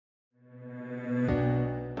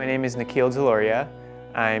My name is Nikhil Dholaria.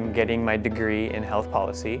 I'm getting my degree in health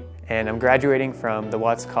policy, and I'm graduating from the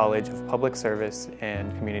Watts College of Public Service and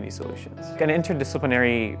Community Solutions. An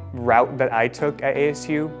interdisciplinary route that I took at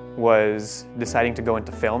ASU was deciding to go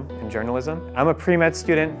into film and journalism. I'm a pre-med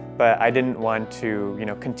student, but I didn't want to,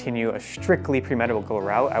 continue a strictly pre-medical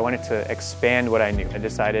route. I wanted to expand what I knew. I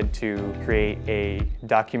decided to create a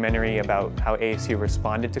documentary about how ASU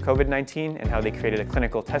responded to COVID-19 and how they created a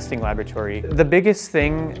clinical testing laboratory. The biggest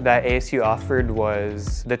thing that ASU offered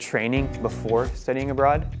was the training before studying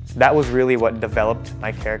abroad. That was really what developed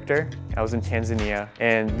my character. I was in Tanzania,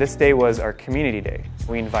 and this day was our community day.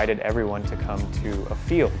 We invited everyone to come to a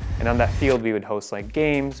field. And on that field, we would host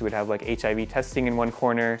games, we'd have HIV testing in one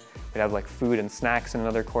corner, we'd have food and snacks in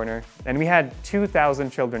another corner. And we had 2,000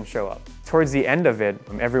 children show up. Towards the end of it,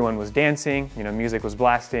 everyone was dancing, music was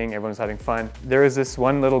blasting, everyone was having fun. There was this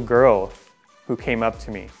one little girl who came up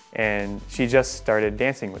to me, and she just started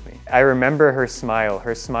dancing with me. I remember her smile.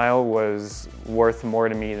 Her smile was worth more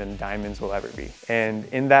to me than diamonds will ever be. And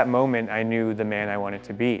in that moment, I knew the man I wanted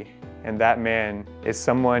to be. And that man is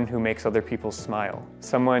someone who makes other people smile,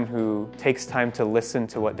 someone who takes time to listen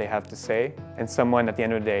to what they have to say, and someone at the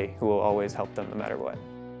end of the day who will always help them no matter what.